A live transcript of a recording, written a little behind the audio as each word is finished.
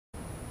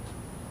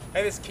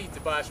Hey, this is Keith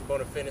Tobias from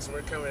BONA Fitness, and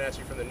we're coming at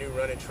you from the new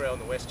running trail in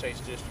the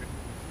Westchase district.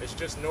 It's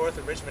just north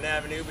of Richmond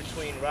Avenue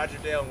between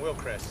Rogerdale and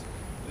Wilcrest.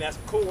 And that's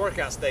some cool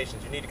workout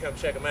stations. You need to come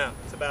check them out.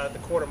 It's about at the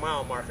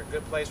quarter-mile marker.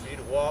 Good place for you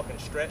to walk and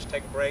stretch,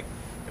 take a break,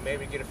 and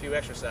maybe get a few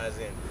exercises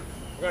in.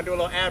 We're going to do a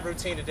little ab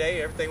routine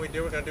today. Everything we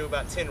do, we're going to do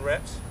about 10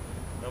 reps.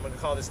 And I'm going to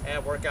call this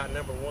ab workout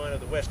number 1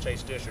 of the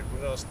Westchase district. We're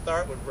going to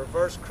start with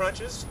reverse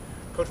crunches.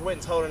 Coach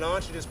Whitten's holding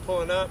on. She's just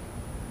pulling up,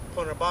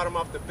 pulling her bottom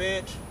off the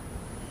bench.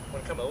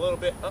 Want to come a little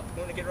bit up,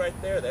 want to get right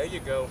there. There you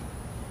go.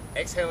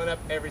 Exhaling up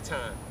every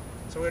time.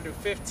 So we're going to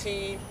do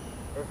 15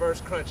 reverse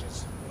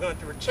crunches. We're going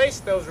to chase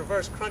those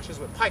reverse crunches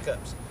with pike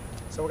ups.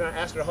 So we're going to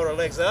ask her to hold her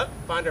legs up,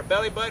 find her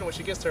belly button. When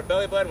she gets to her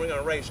belly button, we're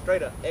going to raise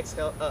straight up.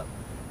 Exhale up.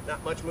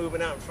 Not much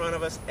movement out in front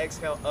of us.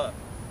 Exhale up.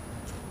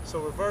 So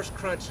reverse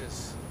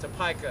crunches to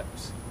pike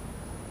ups.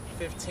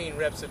 15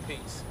 reps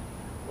apiece.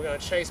 We're going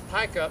to chase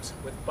pike ups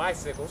with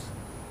bicycles.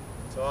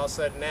 So all of a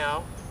sudden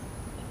now,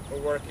 we're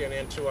working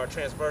into our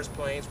transverse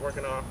planes,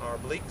 working our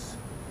obliques.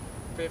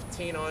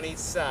 15 on each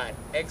side,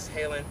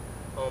 exhaling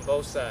on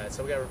both sides.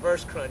 So we got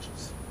reverse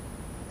crunches,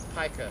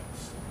 pike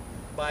ups,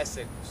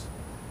 bicycles.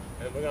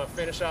 And we're going to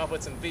finish off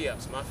with some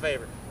V-ups, my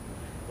favorite.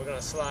 We're going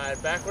to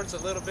slide backwards a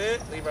little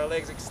bit, leave our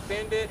legs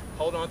extended,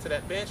 hold on to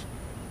that bench,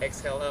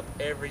 exhale up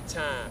every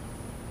time.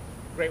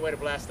 Great way to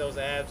blast those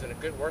abs and a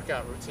good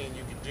workout routine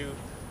you can do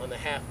on the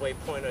halfway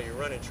point of your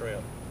running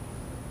trail.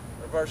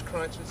 Reverse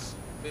crunches,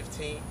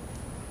 15.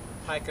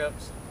 Pike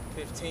ups,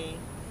 15,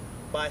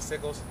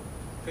 bicycles,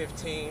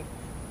 15,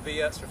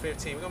 V-ups for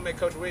 15. We're going to make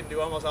Coach Whitten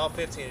do almost all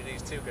 15 of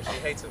these too because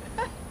she hates them.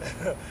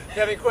 If you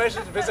have any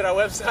questions, visit our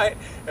website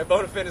at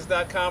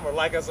bonafitness.com or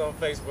like us on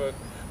Facebook,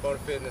 BONA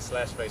Fitness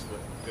 /Facebook.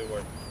 Good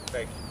work.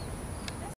 Thank you.